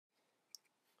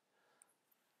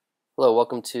Hello,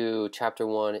 welcome to Chapter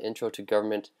 1, Intro to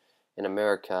Government in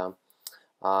America.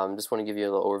 Just want to give you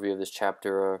a little overview of this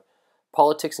chapter.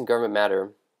 Politics and government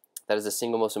matter. That is the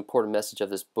single most important message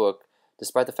of this book.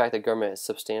 Despite the fact that government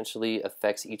substantially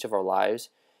affects each of our lives,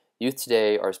 youth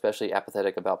today are especially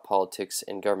apathetic about politics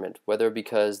and government, whether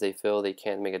because they feel they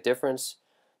can't make a difference,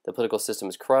 the political system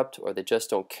is corrupt, or they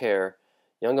just don't care.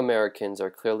 Young Americans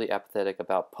are clearly apathetic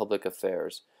about public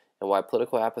affairs, and why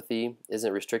political apathy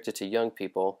isn't restricted to young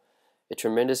people. A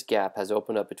tremendous gap has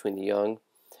opened up between the young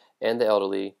and the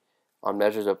elderly on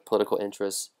measures of political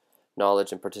interest,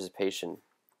 knowledge, and participation.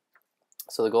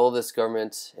 So the goal of this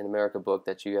Government in America book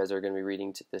that you guys are going to be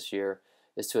reading this year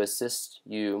is to assist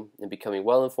you in becoming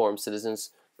well-informed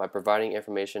citizens by providing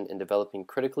information and developing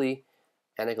critically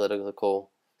analytical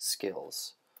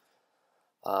skills.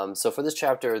 So for this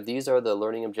chapter, these are the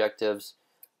learning objectives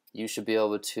you should be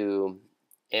able to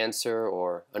answer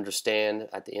or understand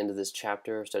at the end of this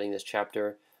chapter, studying this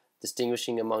chapter,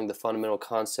 distinguishing among the fundamental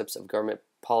concepts of government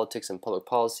politics and public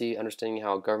policy, understanding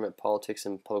how government politics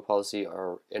and public policy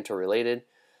are interrelated,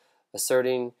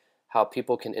 asserting how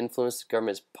people can influence the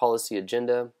government's policy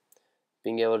agenda,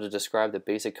 being able to describe the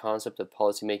basic concept of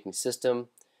policymaking system,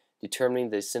 determining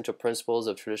the essential principles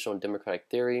of traditional democratic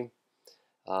theory,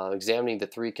 examining the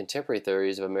three contemporary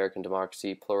theories of American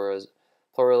democracy, pluralism,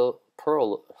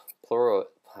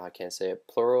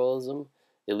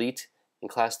 elite and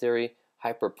class theory,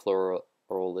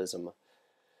 hyperpluralism.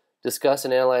 Discuss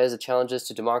and analyze the challenges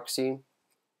to democracy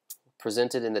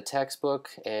presented in the textbook,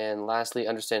 and lastly,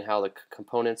 understand how the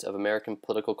components of American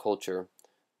political culture,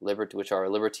 which are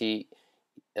liberty,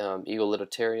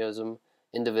 egalitarianism,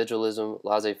 individualism,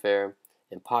 laissez-faire,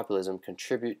 and populism,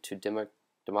 contribute to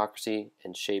democracy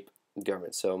and shape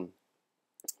government. So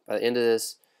by the end of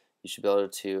this, you should be able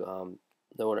to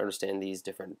know and understand these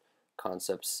different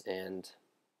concepts and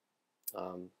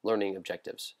learning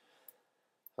objectives.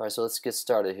 All right, so let's get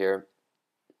started here.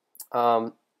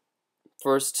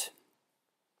 First,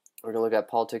 we're going to look at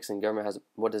politics and government.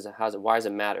 Why does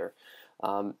it matter?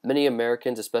 Many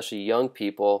Americans, especially young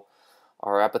people,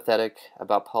 are apathetic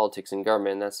about politics and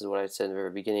government, and that's what I said in the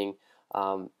very beginning.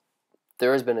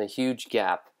 There has been a huge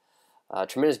gap, a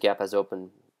tremendous gap has opened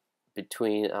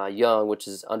between young, which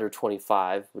is under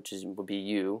 25, would be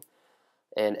you,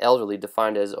 and elderly,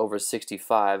 defined as over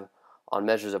 65, on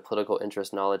measures of political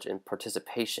interest, knowledge, and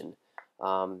participation.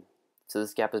 So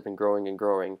this gap has been growing and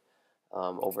growing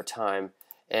over time,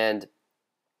 and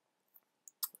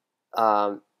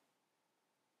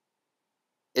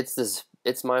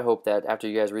it's my hope that after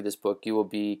you guys read this book, you will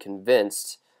be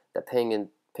convinced that paying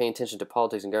attention to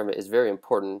politics and government is very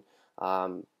important.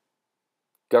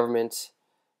 Government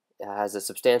has a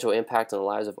substantial impact on the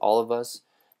lives of all of us,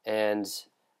 and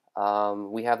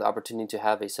we have the opportunity to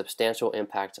have a substantial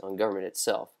impact on government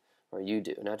itself, or you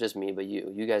do, not just me, but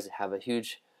you. You guys have a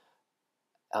huge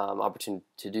opportunity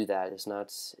to do that.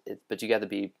 But you got to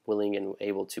be willing and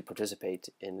able to participate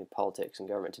in politics and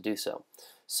government to do so.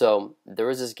 So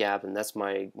there is this gap, and that's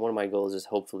one of my goals is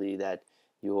hopefully that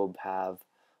you will have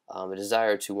a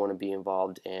desire to want to be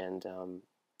involved and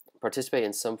participate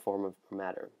in some form of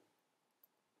matter.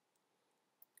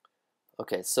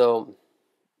 Okay, so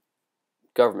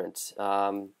government.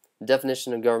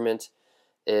 Definition of government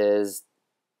is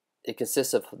it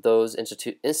consists of those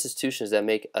institutions that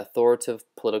make authoritative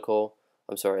public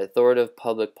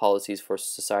policies for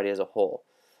society as a whole.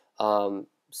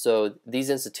 So these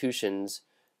institutions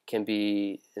can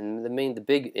be, and the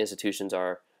big institutions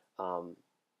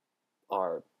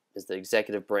is the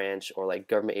executive branch, or like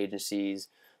government agencies,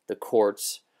 the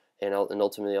courts, and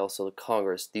ultimately also the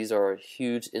Congress. These are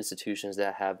huge institutions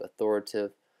that have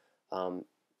authoritative, that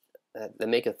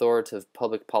make authoritative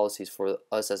public policies for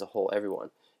us as a whole,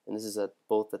 everyone. And this is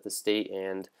both at the state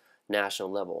and national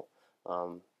level.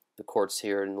 The courts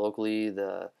here and locally,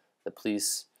 the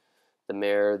police, the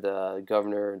mayor, the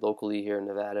governor, locally here in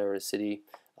Nevada or the city,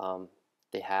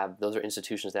 those are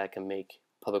institutions that can make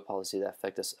public policy that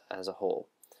affect us as a whole.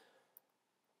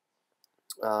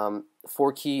 4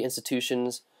 key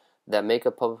institutions that make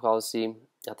up public policy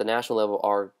at the national level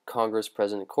are Congress,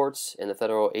 President, courts, and the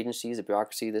federal agencies, the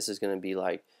bureaucracy. This is going to be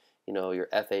like, your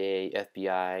FAA,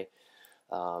 FBI,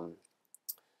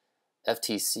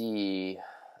 FTC,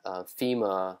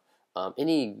 FEMA,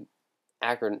 any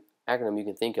acronym you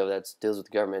can think of that deals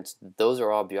with government. Those are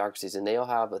all bureaucracies, and they all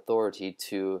have authority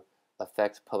to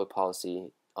affect public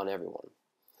policy on everyone.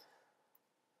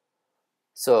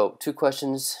 So 2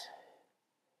 questions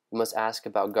you must ask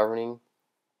about governing.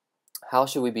 How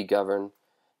should we be governed,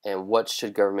 and what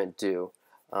should government do?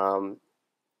 When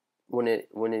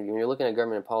you're looking at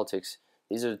government and politics,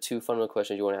 these are the 2 fundamental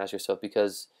questions you want to ask yourself,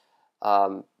 because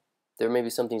Um, there may be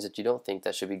some things that you don't think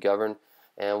that should be governed,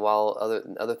 and while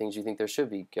other things you think there should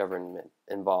be government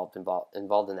involved in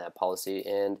that policy.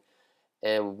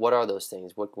 And what are those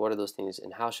things? What are those things,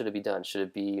 and how should it be done? Should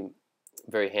it be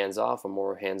very hands-off or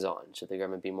more hands-on? Should the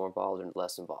government be more involved or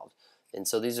less involved? And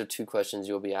so these are two questions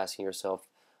you'll be asking yourself.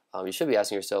 You should be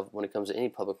asking yourself when it comes to any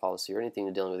public policy or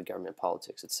anything dealing with government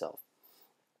politics itself.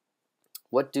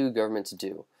 What do governments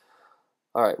do?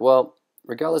 All right, well,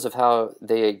 regardless of how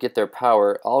they get their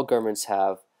power, all governments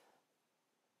have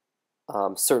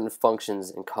certain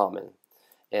functions in common.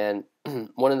 And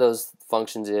one of those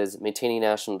functions is maintaining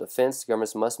national defense.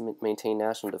 Governments must maintain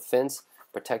national defense,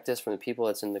 protect us from the people.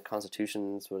 That's in the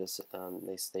Constitution. That's what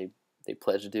they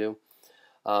pledge to do.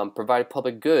 Provide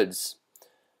public goods.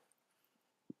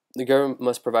 The government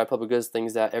must provide public goods,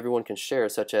 things that everyone can share,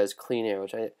 such as clean air,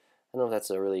 which I don't know if that's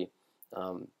a really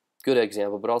good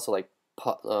example, but also like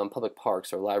public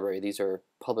parks or library. These are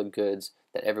public goods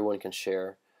that everyone can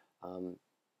share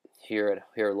here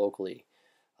locally.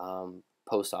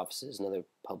 Post offices, another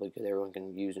public good everyone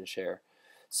can use and share.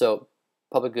 So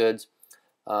public goods.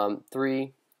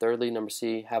 Thirdly, number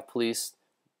C, have police.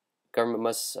 Government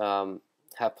must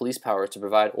have police powers to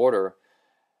provide order,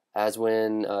 as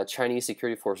when Chinese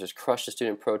security forces crushed the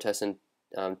student protests in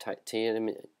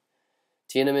Tiananmen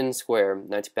Square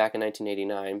back in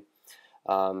 1989.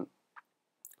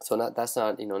 So that's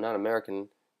not not American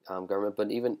government,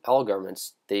 but even all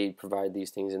governments, they provide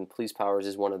these things, and police powers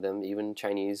is one of them. Even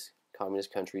Chinese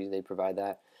communist countries, they provide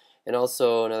that. And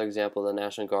also another example, the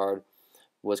National Guard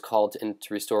was called to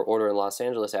restore order in Los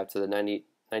Angeles after the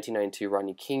 1992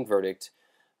 Rodney King verdict.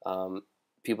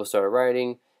 People started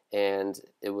rioting, and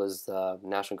it was the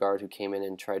National Guard who came in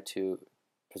and tried to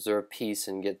preserve peace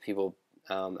and get people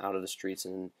out of the streets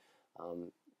and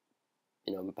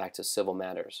back to civil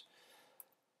matters.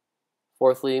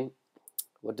 Fourthly,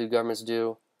 what do governments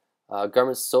do?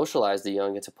 Governments socialize the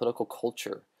young into political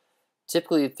culture,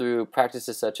 typically through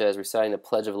practices such as reciting the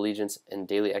Pledge of Allegiance and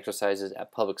daily exercises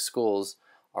at public schools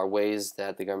are ways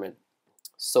that the government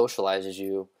socializes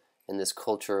you in this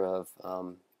culture of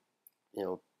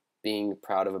being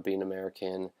proud of being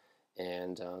American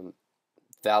and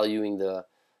valuing the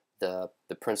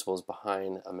principles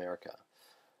behind America.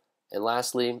 And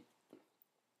lastly,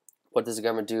 what does the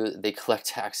government do? They collect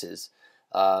taxes.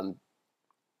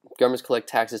 Governments collect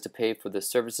taxes to pay for the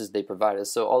services they provide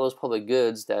us. So all those public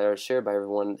goods that are shared by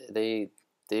everyone, they're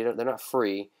not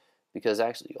free, because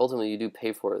actually ultimately you do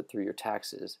pay for it through your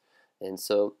taxes. And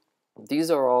so these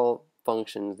are all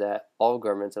functions that all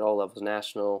governments at all levels,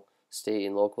 national, state,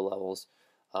 and local levels,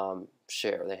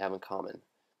 share. They have in common.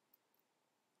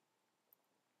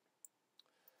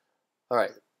 All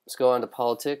right, let's go on to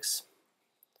politics.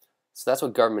 So that's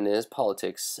what government is,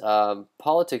 politics.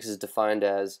 Politics is defined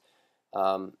as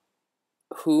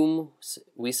whom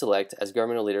we select as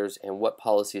governmental leaders and what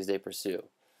policies they pursue.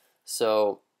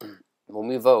 So when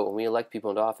we vote, when we elect people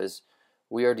into office,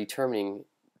 we are determining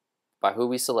by who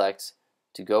we select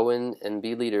to go in and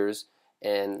be leaders,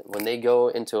 and when they go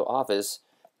into office,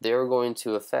 they're going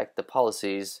to affect the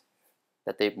policies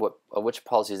that which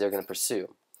policies they're going to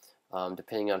pursue,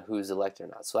 depending on who's elected or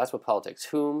not. So that's what politics.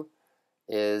 Whom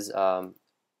is, or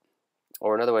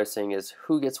another way of saying is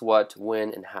who gets what,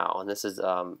 when, and how. And this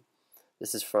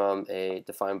is from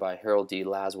defined by Harold D.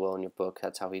 Laswell in your book.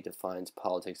 That's how he defines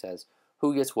politics, as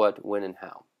who gets what, when, and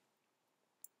how.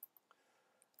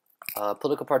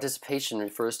 Political participation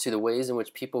refers to the ways in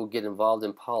which people get involved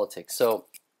in politics. So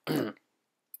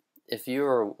if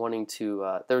you're wanting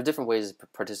to, there are different ways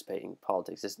of participating in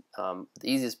politics. The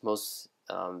easiest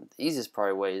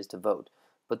probably way is to vote,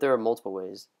 but there are multiple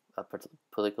ways of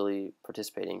politically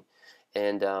participating,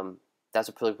 and that's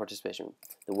a political participation.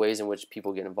 The ways in which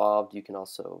people get involved. You can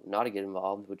also not get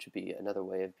involved, which would be another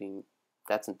way of being.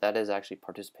 That is actually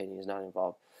participating, is not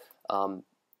involved.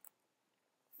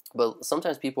 But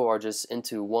sometimes people are just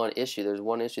into one issue. There's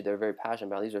one issue they're very passionate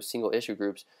about. These are single issue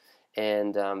groups,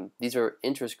 and these are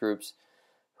interest groups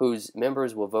whose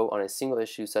members will vote on a single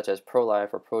issue, such as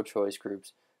pro-life or pro-choice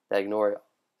groups that ignore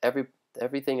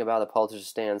everything about the politician's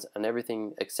stance on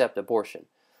everything except abortion.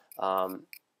 So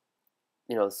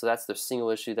that's their single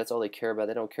issue. That's all they care about.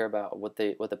 They don't care about what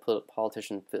the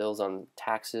politician feels on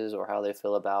taxes, or how they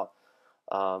feel about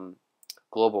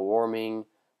global warming,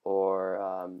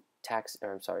 or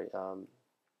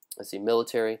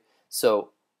military. So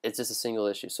it's just a single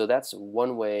issue. So that's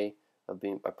one way of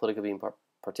politically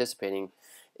participating,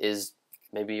 is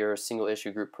maybe you're a single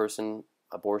issue group person,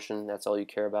 abortion, that's all you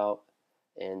care about,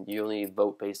 and you only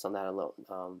vote based on that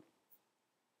alone.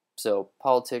 So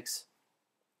politics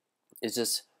is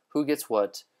just who gets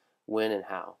what, when, and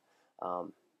how.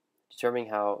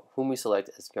 determining whom we select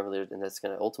as government leaders, and that's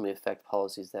going to ultimately affect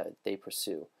policies that they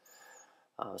pursue.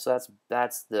 So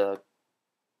that's the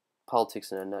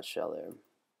politics in a nutshell there.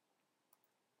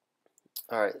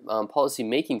 All right, policy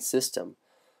making system,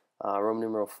 Roman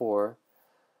numeral 4.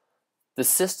 The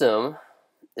system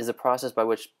is a process by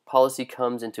which policy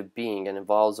comes into being and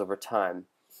evolves over time.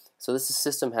 So this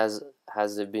system has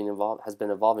been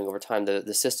evolving over time.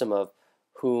 The system of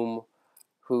who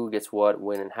gets what,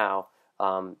 when, and how.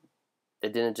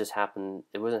 It didn't just happen.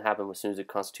 It wasn't happen as soon as the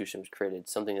Constitution was created.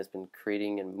 Something that's been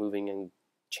creating and moving and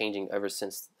changing ever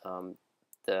since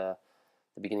the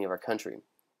beginning of our country.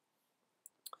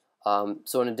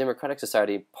 So in a democratic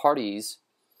society, parties,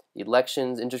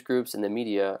 elections, interest groups, and the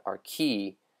media are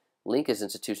key linkage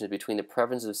institutions between the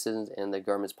preferences of citizens and the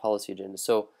government's policy agenda.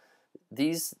 So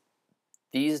these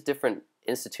different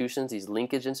institutions, these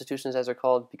linkage institutions as they're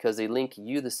called, because they link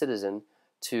you, the citizen,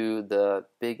 to the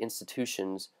big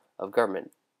institutions of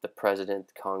government, the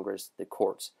president, Congress, the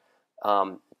courts,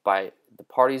 by the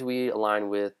parties we align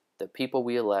with, the people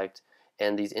we elect,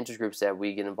 and these interest groups that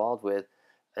we get involved with,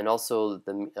 and also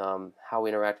the how we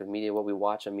interact with media, what we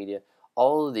watch on media.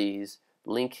 All of these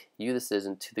link you, the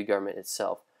citizen, to the government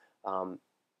itself.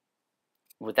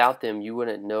 Without them, you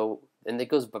wouldn't know, and it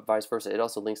goes vice versa. It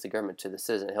also links the government to the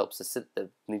citizen. It helps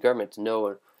the government to know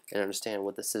and understand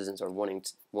what the citizens are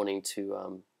wanting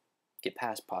to get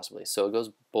past, possibly. So it goes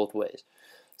both ways.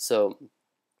 So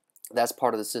that's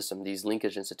part of the system, these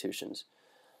linkage institutions.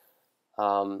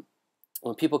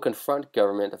 When people confront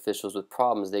government officials with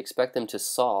problems they expect them to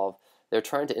solve, they're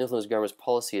trying to influence government's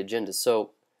policy agenda.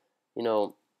 So, you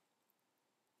know,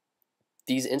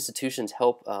 these institutions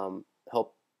help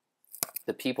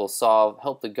the people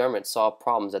help the government solve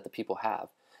problems that the people have,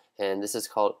 and this is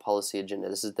called policy agenda.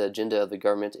 This is the agenda of the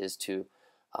government, is to,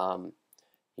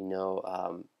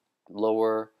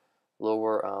 lower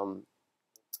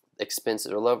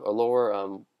expenses, or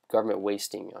lower government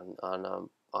wasting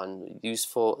on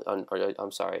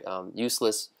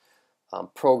useless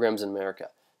programs in America.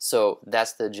 So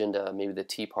that's the agenda, maybe the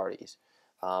Tea Parties.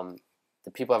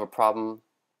 The people have a problem,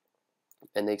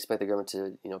 and they expect the government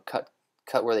to,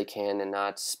 cut where they can and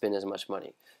not spend as much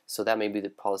money. So that may be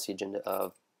the policy agenda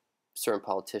of certain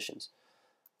politicians.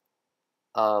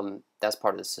 That's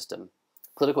part of the system.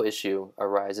 Political issue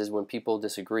arises when people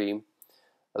disagree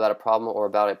about a problem or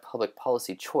about a public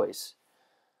policy choice.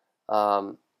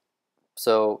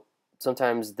 So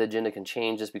sometimes the agenda can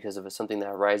change just because of something that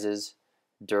arises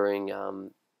during a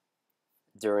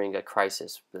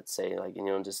crisis. Let's say,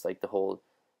 just like the whole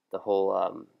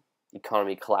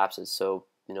economy collapses. So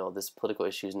this political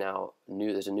issue is now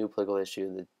new. There's a new political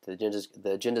issue. The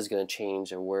agenda is going to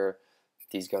change, or where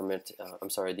these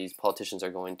these politicians are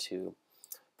going to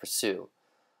pursue.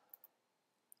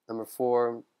 Number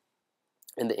 4,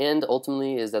 in the end,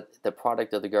 ultimately, is that the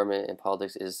product of the government and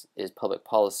politics is public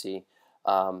policy.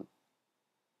 So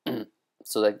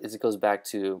that it goes back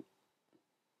to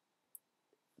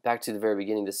the very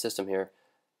beginning of the system here.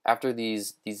 After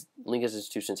these linkage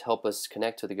institutions help us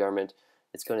connect to the government,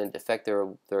 it's going to affect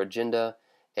their agenda,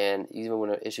 and even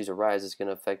when issues arise, it's going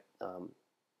to affect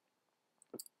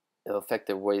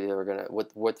the way they're going to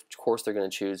what course they're going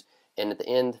to choose. And at the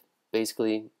end,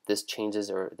 basically, this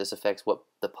changes, or this affects what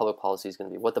the public policy is going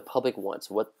to be, what the public wants,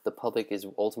 what the public is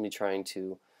ultimately trying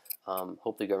to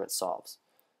hope the government solves.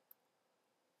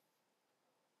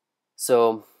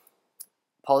 So,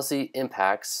 policy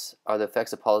impacts are the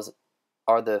effects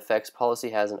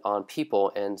policy has on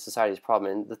people and society's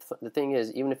problem. And the thing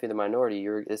is, even if you're the minority,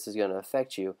 this is going to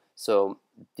affect you. So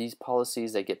these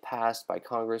policies that get passed by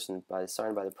Congress and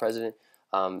signed by the president,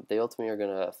 they ultimately are going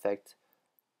to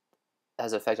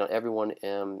has an effect on everyone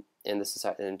in the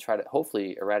society, and try to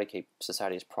hopefully eradicate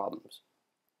society's problems.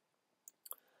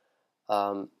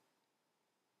 So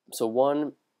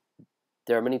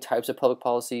there are many types of public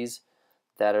policies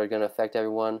that are going to affect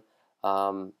everyone,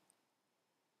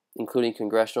 including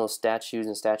congressional statutes,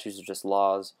 and statutes are just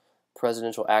laws,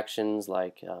 presidential actions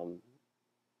like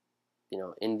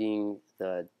ending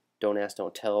the don't ask,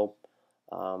 don't tell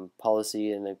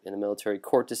policy in the military,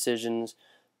 court decisions,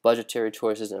 budgetary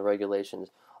choices, and regulations.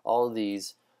 All of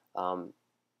these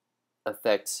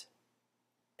affect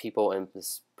people and the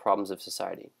problems of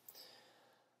society.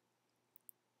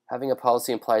 Having a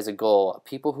policy implies a goal.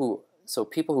 People who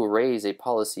raise a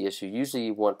policy issue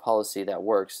usually want policy that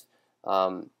works.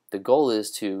 The goal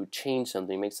is to change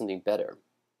something, make something better.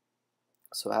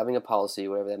 So having a policy,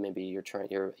 whatever that may be, you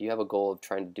have a goal of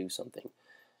trying to do something.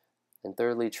 And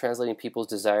thirdly, translating people's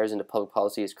desires into public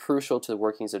policy is crucial to the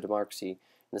workings of democracy.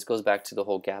 And this goes back to the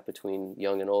whole gap between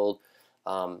young and old.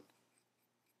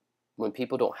 When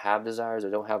people don't have desires, or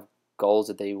don't have goals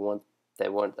that they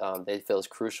feel is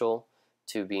crucial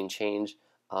to being changed,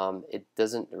 it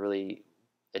doesn't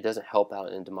help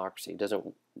out in democracy.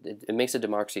 It makes a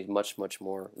democracy much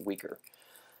more weaker.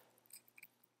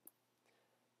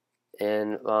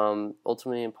 And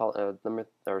ultimately, number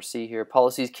C here,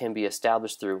 policies can be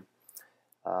established through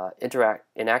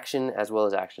inaction as well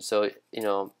as action. So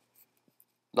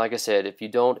like I said, if you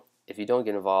don't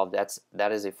get involved,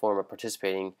 that is a form of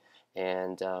participating,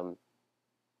 and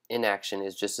inaction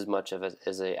is just as much of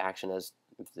as an action as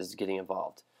getting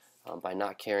involved. By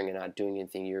not caring and not doing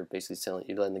anything, you're basically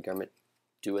you're letting the government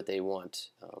do what they want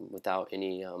without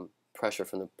any pressure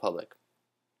from the public.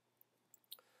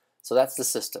 So that's the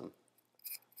system.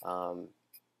 All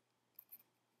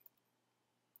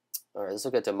right, let's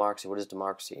look at democracy. What is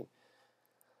democracy?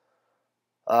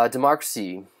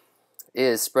 Democracy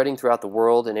is spreading throughout the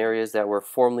world in areas that were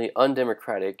formerly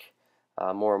undemocratic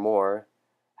more and more.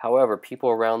 However,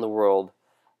 people around the world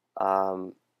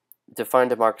define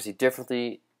democracy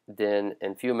differently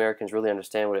and few Americans really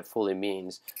understand what it fully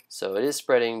means. So it is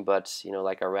spreading, but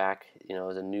like Iraq,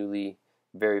 is a newly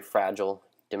very fragile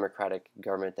democratic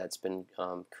government that's been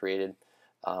created.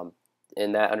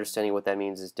 And that understanding what that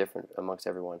means is different amongst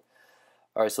everyone.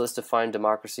 All right, so let's define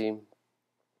democracy.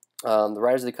 The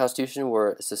writers of the Constitution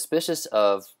were suspicious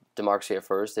of democracy at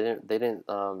first. They didn't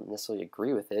necessarily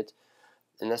agree with it,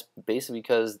 and that's basically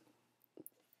because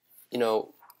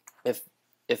if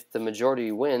the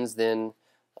majority wins, then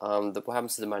what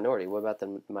happens to the minority? What about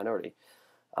the minority?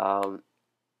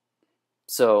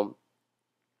 So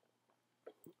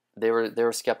they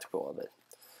were skeptical of it.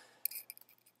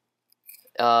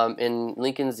 In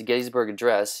Lincoln's Gettysburg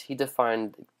Address, he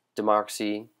defined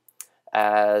democracy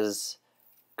as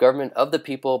government of the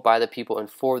people, by the people, and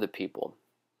for the people.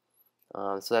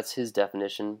 So that's his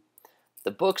definition.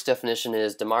 The book's definition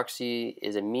is democracy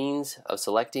is a means of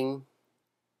selecting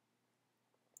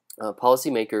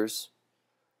policymakers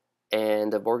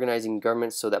and of organizing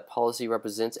government so that policy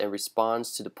represents and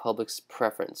responds to the public's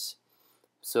preference.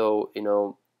 So,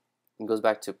 it goes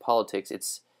back to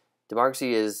politics.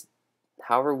 Democracy is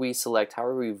however we select,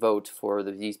 however we vote for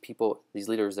these people, these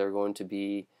leaders that are going to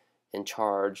be in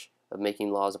charge of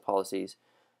making laws and policies,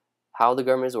 how the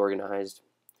government is organized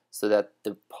so that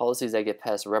the policies that get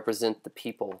passed represent the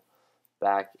people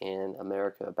back in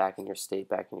America, back in your state,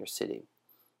 back in your city.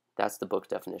 That's the book's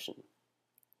definition.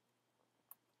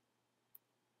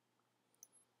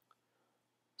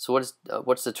 So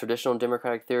what's the traditional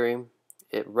democratic theory?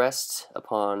 It rests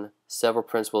upon several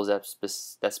principles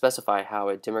that specify how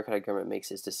a democratic government makes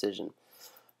its decision.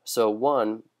 So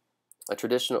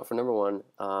number one,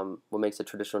 what makes a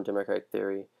traditional democratic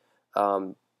theory?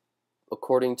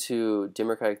 According to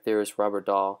democratic theorist Robert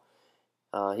Dahl,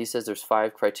 he says there's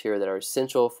 5 criteria that are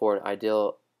essential for an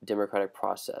ideal democratic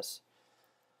process.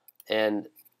 And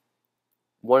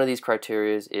one of these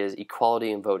criteria is equality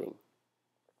in voting.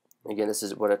 Again, this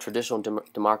is what a traditional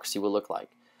democracy will look like.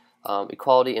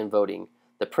 Equality in voting.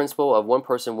 The principle of one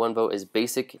person, one vote is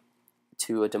basic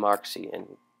to a democracy,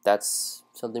 and that's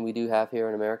something we do have here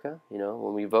in America.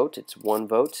 When we vote, it's one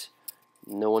vote.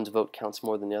 No one's vote counts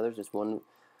more than the others. It's one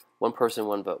person,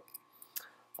 one vote.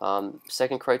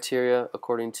 Second criteria,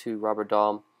 according to Robert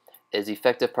Dahl, is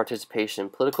effective participation.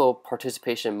 Political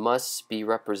participation must be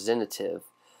representative.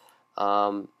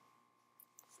 And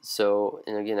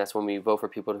again, that's when we vote for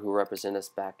people who represent us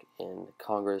back in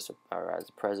Congress or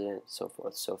as president, and so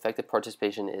forth. So effective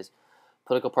participation is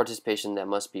political participation that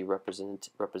must be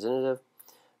representative.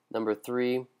 Number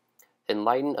 3,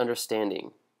 enlightened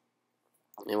understanding.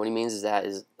 And what he means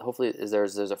is hopefully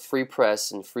there's a free press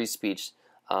and free speech.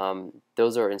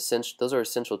 Those are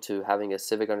essential to having a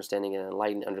civic understanding and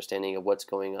enlightened understanding of what's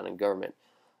going on in government.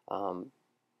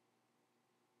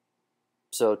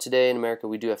 So today in America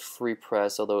we do have free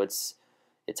press, although it's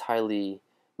highly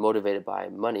motivated by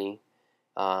money.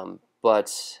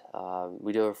 But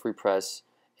we do have a free press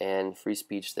and free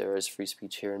speech. There is free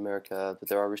speech here in America, but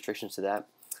there are restrictions to that.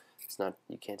 It's not,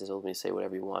 you can't just openly say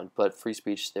whatever you want. But free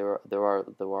speech, there are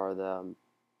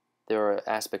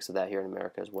aspects of that here in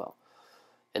America as well.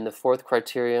 And the 4th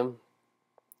criterion,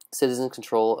 citizen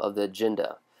control of the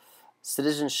agenda.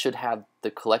 Citizens should have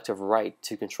the collective right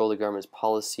to control the government's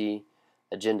policy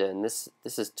agenda, and this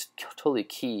is totally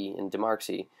key in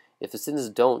democracy. If the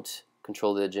citizens don't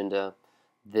control the agenda,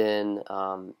 then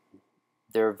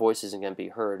their voice isn't going to be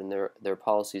heard, and their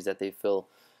policies that they feel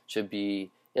should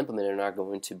be implemented are not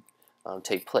going to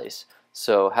take place.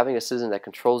 So having a citizen that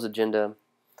controls the agenda,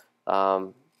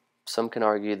 some can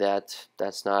argue that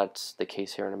that's not the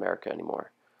case here in America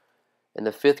anymore. And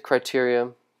the 5th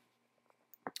criteria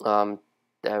that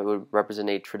would represent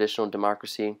a traditional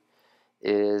democracy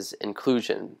is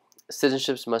inclusion.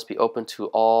 Citizenships must be open to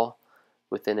all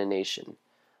within a nation.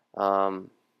 So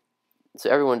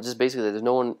everyone, just basically, there's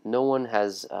no one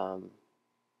has,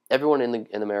 everyone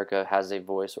in America has a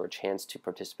voice or a chance to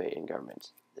participate in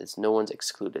government. No one's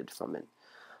excluded from it.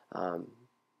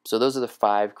 So those are the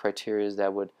 5 criteria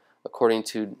that would, according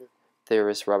to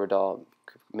theorist Robert Dahl,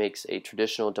 makes a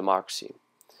traditional democracy.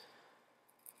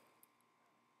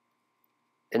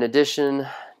 In addition,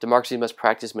 democracy must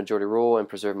practice majority rule and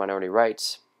preserve minority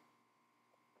rights.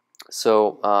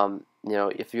 So, you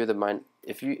know, if you're in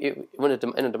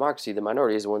a democracy, the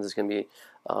minority is the ones that's going to be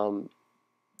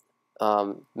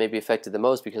maybe affected the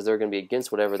most, because they're going to be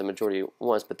against whatever the majority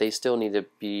wants, but they still need to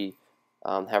be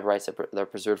have rights that are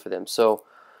preserved for them. So,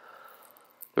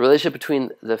 the relationship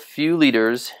between the few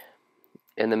leaders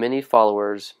and the many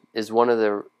followers is one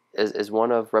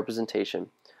of representation.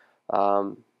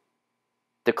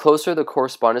 The closer the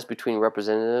correspondence between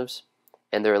representatives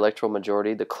and their electoral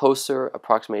majority, the closer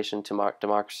approximation to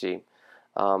democracy.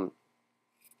 That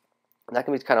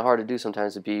can be kind of hard to do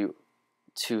sometimes,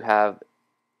 to have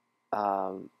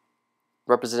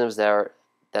representatives that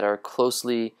are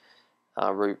closely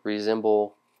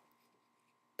resemble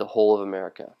the whole of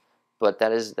America. But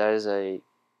that is a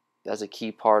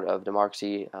key part of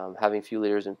democracy. Having few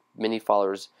leaders and many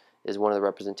followers is one of the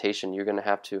representation. You're going to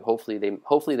have to hopefully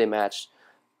they match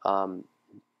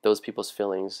those people's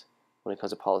feelings when it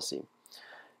comes to policy.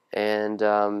 And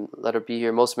letter B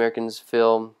here, most Americans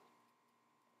feel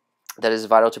that it is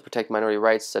vital to protect minority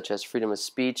rights, such as freedom of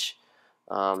speech.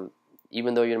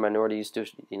 Even though you're a minority, you still,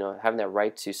 having that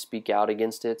right to speak out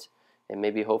against it, and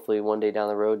maybe hopefully one day down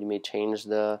the road you may change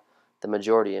the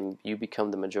majority and you become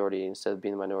the majority instead of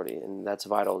being the minority, and that's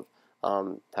vital,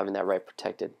 having that right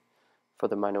protected for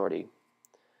the minority.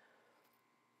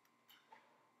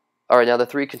 All right, now the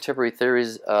 3 contemporary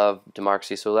theories of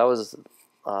democracy. So that was,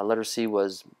 letter C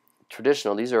was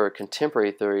traditional. These are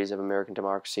contemporary theories of American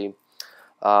democracy.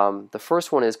 The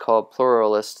first one is called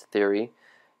pluralist theory,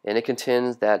 and it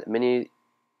contends that many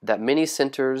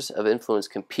centers of influence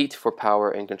compete for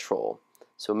power and control.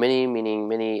 So many, meaning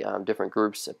many different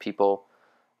groups of people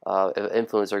of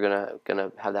influence are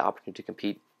gonna have the opportunity to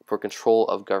compete for control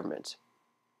of government.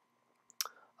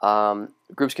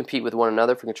 Groups compete with one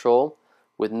another for control,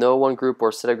 with no one group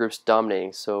or set of groups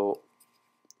dominating. So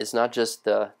it's not just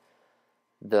the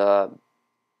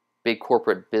big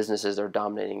corporate businesses that are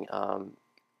dominating.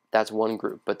 That's one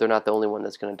group, but they're not the only one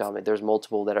that's going to dominate. There's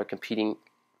multiple that are competing,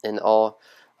 and no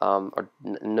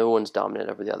one's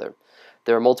dominant over the other.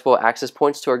 There are multiple access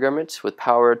points to our government, with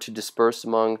power to disperse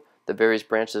among the various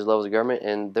branches and levels of government,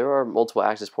 and there are multiple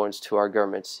access points to our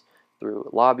governments through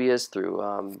lobbyists,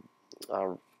 through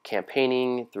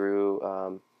campaigning,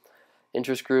 through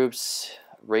interest groups,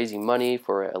 raising money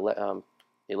for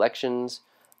elections.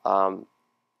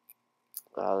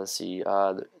 Let's see,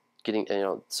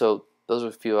 getting, so those are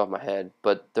a few off my head,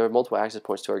 but there are multiple access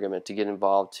points to our government to get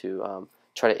involved, to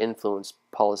try to influence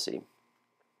policy.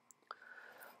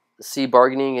 C,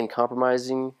 bargaining and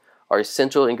compromising are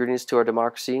essential ingredients to our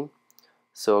democracy.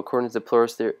 So according to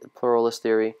the pluralist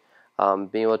theory,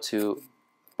 being able to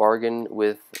bargain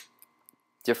with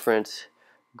different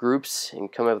groups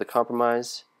and come up with a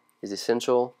compromise is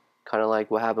essential. Kind of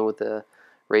like what happened with the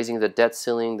raising the debt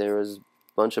ceiling. There was a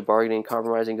bunch of bargaining and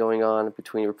compromising going on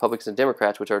between Republicans and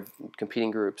Democrats, which are competing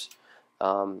groups,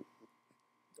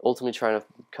 ultimately trying to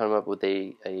come up with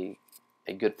a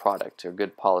good product or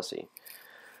good policy.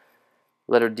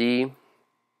 Letter D,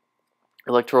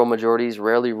 electoral majorities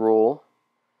rarely rule.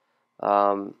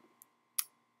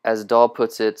 As Dahl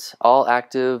puts it, all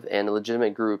active and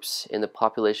legitimate groups in the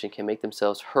population can make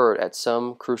themselves heard at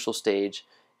some crucial stage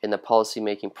in the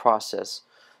policy-making process.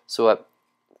 So at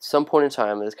some point in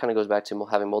time, and this kind of goes back to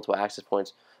having multiple access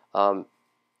points, the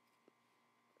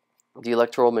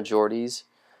electoral majorities,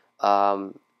 they're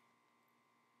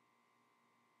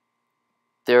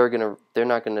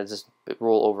not gonna just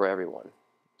roll over everyone.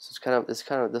 So it's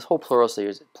kind of this whole pluralist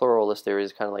theory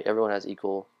is kind of like everyone has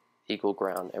equal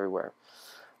ground everywhere.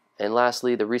 And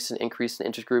lastly, the recent increase in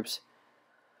interest groups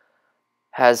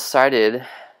has cited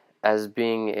as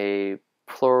being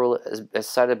as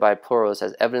cited by pluralists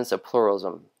as evidence of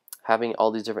pluralism. Having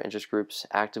all these different interest groups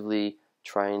actively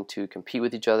trying to compete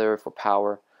with each other for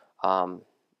power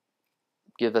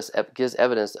gives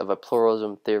evidence of a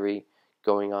pluralism theory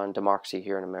going on in democracy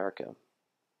here in America.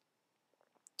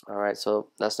 All right, so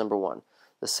that's number 1.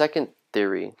 The second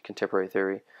theory, contemporary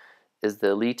theory, is the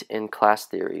elite and class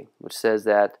theory, which says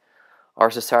that our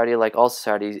society, like all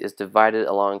societies, is divided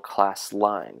along class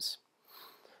lines.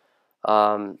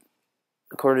 According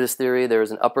to this theory, there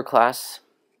is an upper class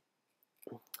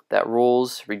that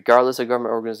rules, regardless of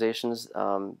government organizations,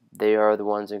 they are the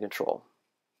ones in control.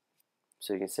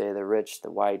 So you can say the rich, the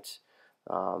white,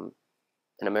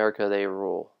 in America they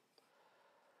rule.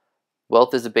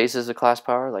 Wealth is the basis of class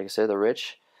power, like I said, the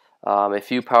rich. A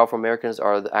few powerful Americans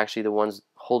are actually the ones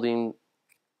holding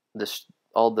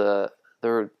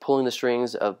they're pulling the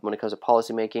strings of when it comes to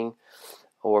policy making,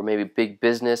 or maybe big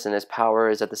business, and its power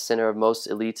is at the center of most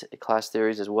elite class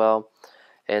theories as well.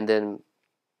 And then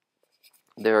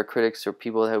there are critics or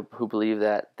people who believe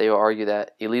that they will argue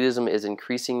that elitism is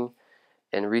increasing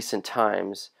in recent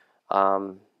times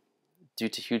due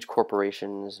to huge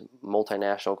corporations,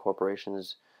 multinational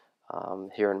corporations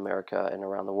here in America and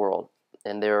around the world,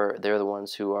 and they're the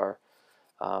ones who are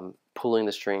pulling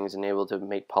the strings and able to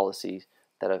make policies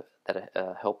that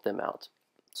help them out.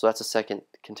 So that's a second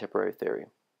contemporary theory.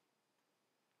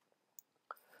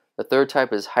 The third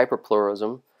type is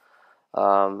hyperpluralism,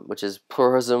 which is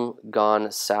pluralism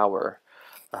gone sour.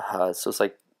 So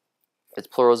it's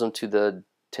pluralism to the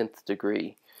 10th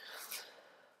degree.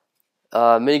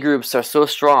 Many groups are so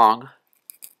strong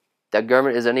that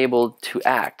government is unable to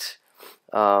act.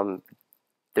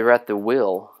 They're at the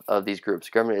will of these groups.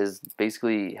 Government is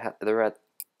basically, they're at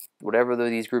whatever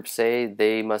these groups say,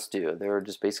 they must do. They're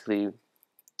just basically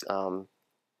are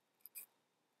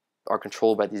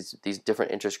controlled by these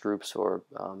different interest groups or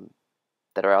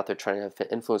that are out there trying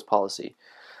to influence policy.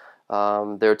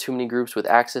 There are too many groups with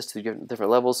access to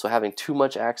different levels, so having too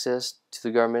much access to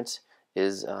the government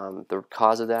is the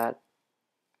cause of that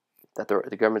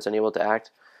the government's unable to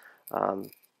act.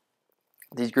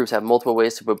 These groups have multiple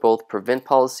ways to both prevent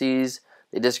policies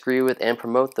they disagree with and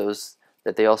promote those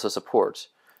that they also support.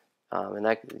 And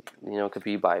that could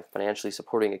be by financially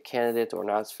supporting a candidate or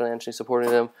not financially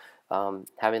supporting them.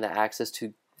 Having the access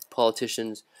to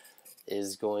politicians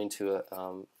is going to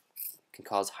can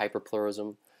cause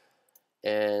hyperpluralism.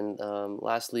 And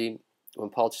lastly, when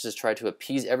politicians try to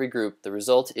appease every group, the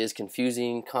result is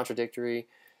confusing, contradictory,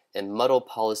 and muddled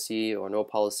policy or no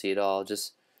policy at all.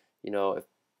 Just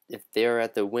if they're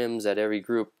at the whims at every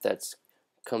group that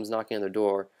comes knocking on their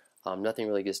door, nothing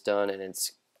really gets done, and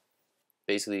it's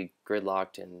basically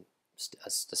gridlocked and a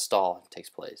stall takes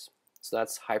place. So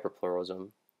that's hyperpluralism.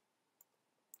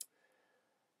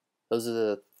 Those are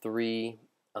the three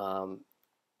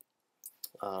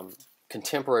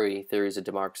contemporary theories of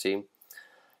democracy,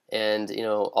 and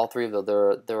all three of those.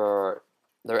 There are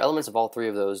elements of all three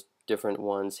of those different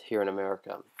ones here in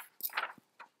America.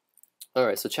 All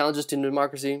right, so challenges to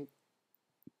democracy.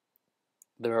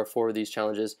 There are 4 of these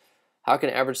challenges. How can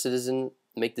an average citizen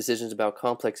make decisions about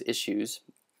complex issues?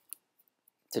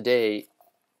 Today,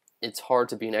 it's hard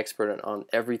to be an expert on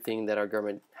everything that our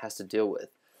government has to deal with.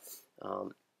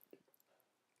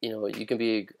 You can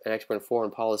be an expert in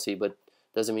foreign policy, but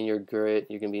doesn't mean you're great.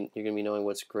 You're gonna be knowing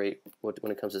what's great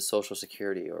when it comes to Social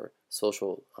Security or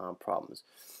social problems.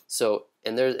 So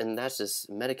and that's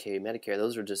just Medicaid, Medicare.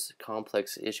 Those are just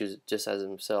complex issues just as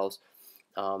themselves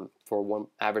for one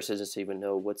average citizen to even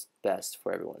know what's best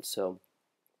for everyone. So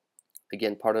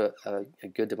again, part of a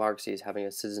good democracy is having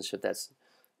a citizenship that's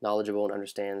knowledgeable and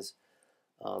understands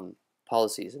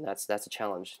policies, and that's a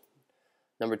challenge.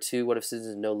 Number 2, what if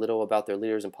citizens know little about their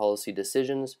leaders and policy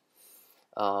decisions?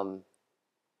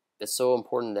 It's so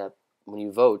important that when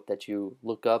you vote that you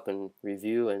look up and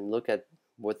review and look at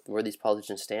where these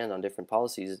politicians stand on different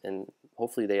policies, and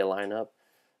hopefully they align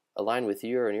with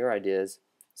your ideas.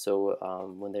 So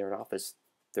when they're in office,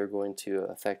 they're going to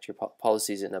affect your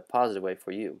policies in a positive way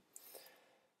for you.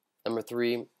 Number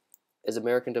 3, is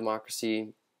American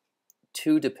democracy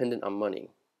too dependent on money?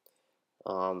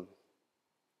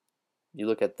 You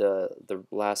look at the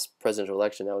last presidential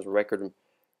election, that was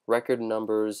record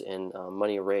numbers and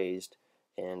money raised,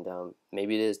 and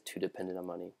maybe it is too dependent on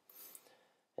money.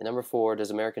 And number 4,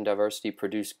 does American diversity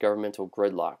produce governmental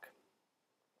gridlock?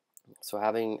 So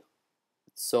having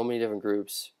so many different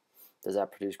groups, does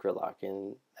that produce gridlock?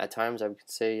 And at times I would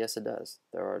say yes, it does.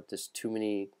 There are just too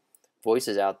many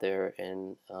voices out there,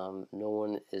 and no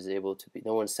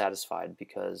one's satisfied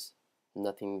because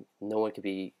no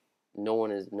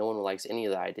one likes any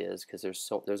of the ideas, because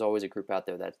there's always a group out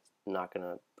there that's not going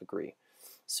to agree.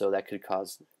 So that could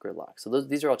cause gridlock. So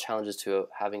these are all challenges to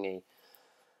having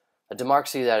a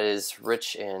democracy that is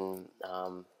rich and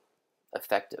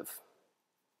effective.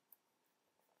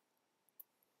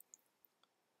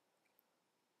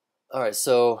 All right,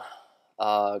 so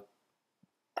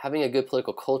having a good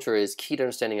political culture is key to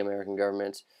understanding American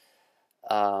government.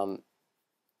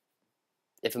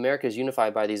 If America is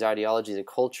unified by these ideologies and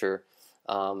culture,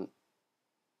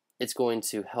 it's going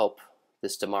to help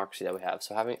this democracy that we have.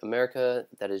 So having America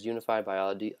that is unified by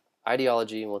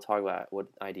ideology, and we'll talk about what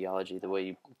ideology,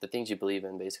 the things you believe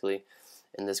in, basically,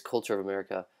 in this culture of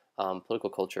America, political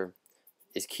culture,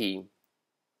 is key,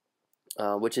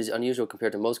 which is unusual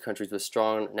compared to most countries with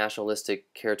strong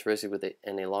nationalistic characteristics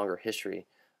and a longer history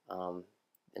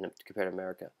compared to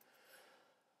America.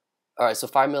 All right, so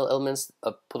 5 elements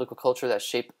of political culture that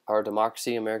shape our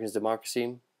democracy, America's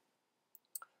democracy.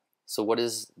 So what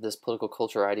is this political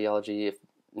culture ideology? If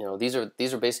these are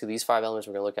basically these 5 elements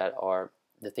we're going to look at are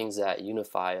the things that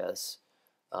unify us,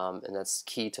 and that's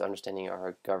key to understanding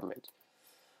our government.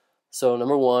 So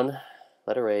number 1,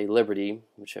 letter A, liberty,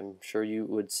 which I'm sure you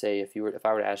would say if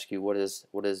I were to ask you what is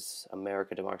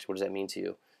America democracy, what does that mean to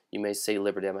you? You may say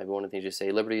liberty. That might be one of the things you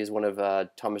say. Liberty is one of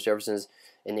Thomas Jefferson's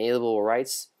inalienable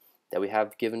rights that we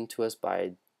have given to us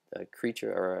by a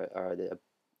creature or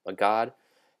a God,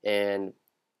 and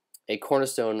a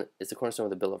cornerstone is the cornerstone of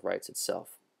the Bill of Rights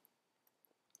itself.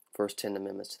 First 10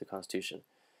 amendments to the Constitution.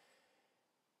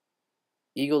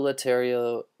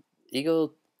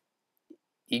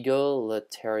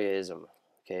 Egalitarianism.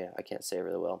 Okay, I can't say it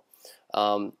really well.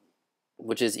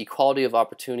 Which is equality of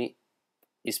opportunity,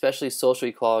 especially social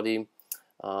equality,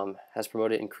 has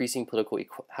promoted increasing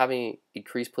having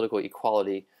increased political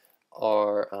equality,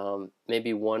 or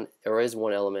maybe is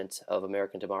one element of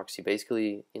American democracy.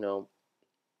 Basically,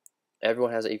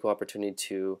 everyone has an equal opportunity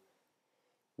to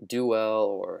do well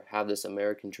or have this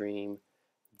American dream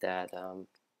that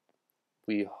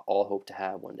we all hope to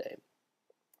have one day.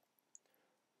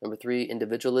 Number 3,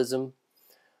 individualism.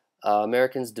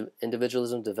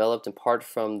 Individualism developed in part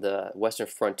from the Western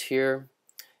frontier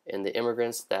and the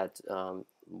immigrants that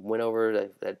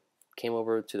that came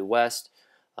over to the West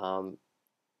to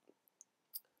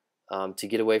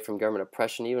get away from government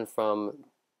oppression, even from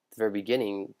the very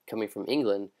beginning, coming from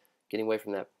England, getting away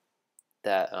from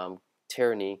that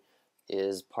tyranny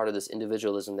is part of this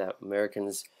individualism that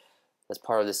Americans, that's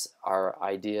part of this our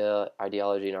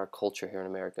ideology and our culture here in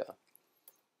America.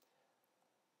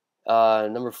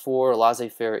 Number 4,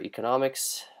 laissez-faire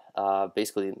economics.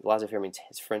 Basically, laissez-faire means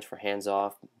it's French for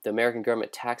hands-off. The American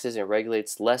government taxes and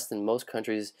regulates less than most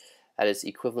countries at its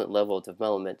equivalent level of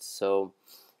development. So,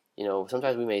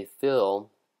 sometimes we may feel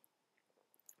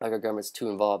like our government's too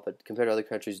involved, but compared to other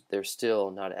countries, they're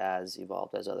still not as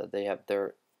evolved as other.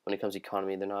 When it comes to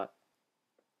economy, they're not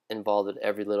involved in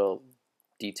every little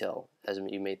detail as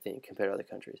you may think compared to other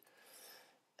countries.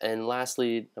 And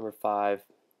lastly, number 5,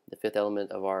 the 5th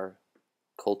element of our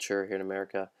culture here in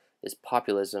America is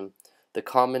populism. The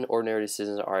common, ordinary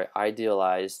citizens are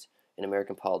idealized in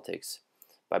American politics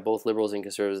by both liberals and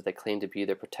conservatives that claim to be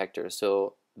their protectors.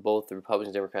 So both the Republicans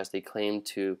and Democrats, they claim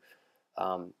to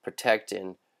protect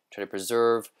and try to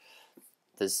preserve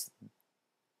these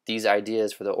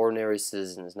ideas for the ordinary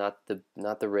citizens, not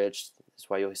the rich. That's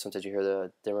why sometimes you hear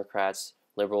the Democrats,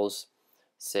 liberals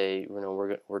say,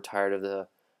 we're tired of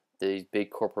these big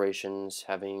corporations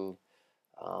having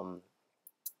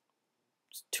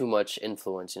too much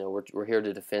influence. We're here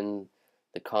to defend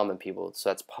the common people. So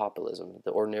that's populism,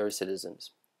 the ordinary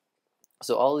citizens.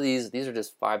 So all of these are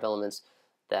just 5 elements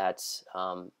that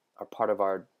are part of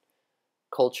our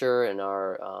culture and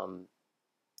our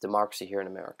democracy here in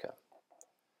America,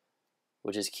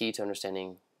 which is key to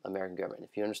understanding American government.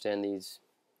 If you understand these,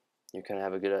 you kind of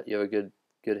have a good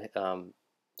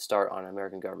start on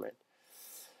American government.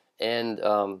 And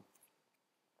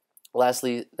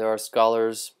lastly, there are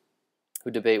scholars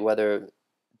who debate whether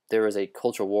there is a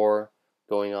cultural war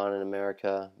going on in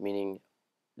America, meaning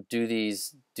do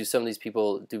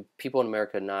people in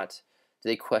America do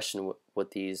they question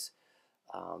what these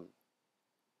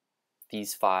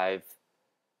 5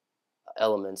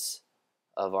 elements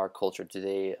of our culture, do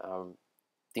they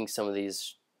think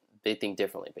they think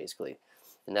differently, basically?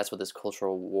 And that's what this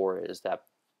cultural war is, that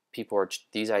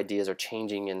these ideas are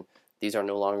changing, and these are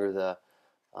no longer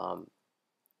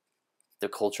the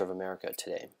culture of America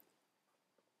today.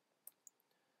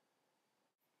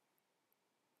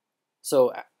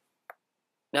 So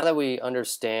now that we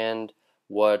understand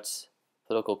what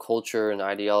political culture and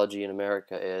ideology in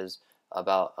America is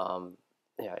about,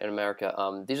 in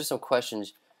America, these are some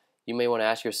questions you may want to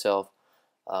ask yourself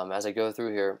as I go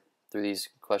through these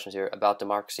questions here about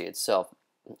democracy itself.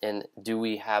 And do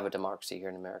we have a democracy here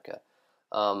in America?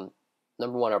 Number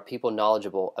 1, are people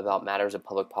knowledgeable about matters of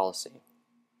public policy?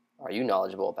 Are you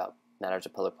knowledgeable about matters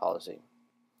of public policy?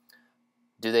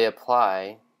 Do the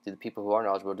people who are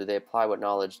knowledgeable, do they apply what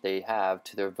knowledge they have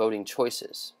to their voting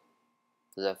choices?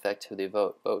 Does that affect who they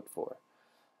vote for?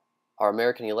 Are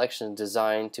American elections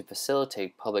designed to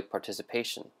facilitate public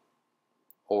participation?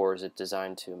 Or is it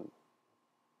designed to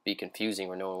be confusing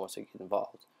where no one wants to get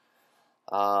involved?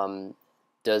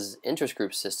 Does interest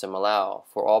group system allow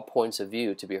for all points of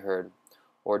view to be heard,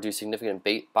 or do significant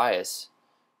bias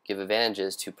give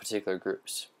advantages to particular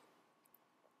groups?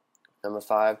 Number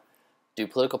 5, do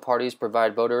political parties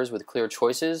provide voters with clear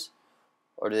choices,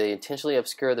 or do they intentionally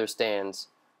obscure their stands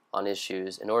on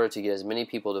issues in order to get as many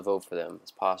people to vote for them as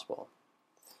possible?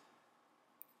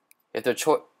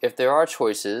 If there are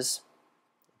choices,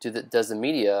 does the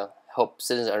media help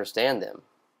citizens understand them,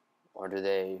 or do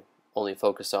they only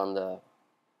focus on the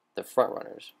front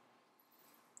runners?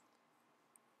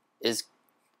 Is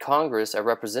Congress a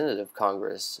representative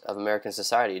Congress of American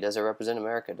society? Does it represent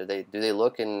America? Do they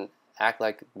look and act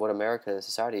like what American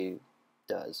society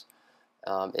does?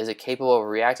 Is it capable of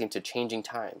reacting to changing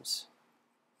times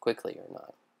quickly or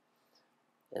not?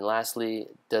 And lastly,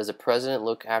 does the president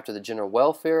look after the general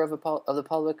welfare of the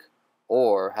public,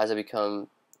 or has it become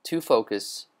too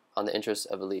focused on the interests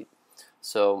of elite?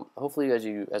 So hopefully,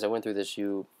 as I went through this,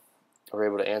 you were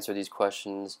able to answer these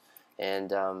questions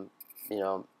and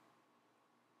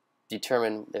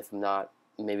determine if not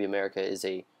maybe America is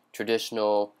a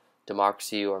traditional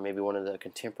democracy or maybe one of the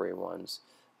contemporary ones,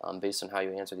 based on how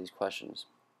you answer these questions.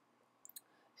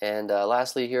 And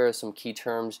lastly, here are some key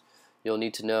terms you'll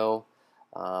need to know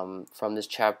from this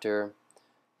chapter.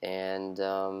 And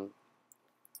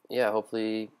yeah,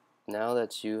 hopefully now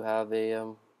that you have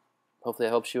hopefully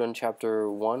it helps you in chapter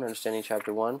 1, understanding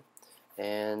chapter 1,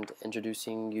 and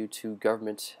introducing you to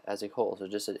government as a whole. So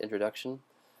just an introduction.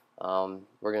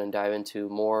 We're going to dive into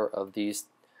more of these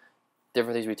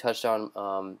different things we touched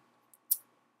on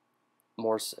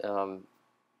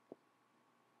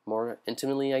more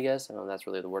intimately, I guess. I don't know if that's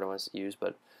really the word I want to use,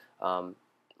 but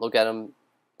look at them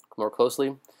more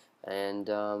closely, and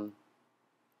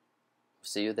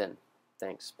see you then.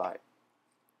 Thanks. Bye.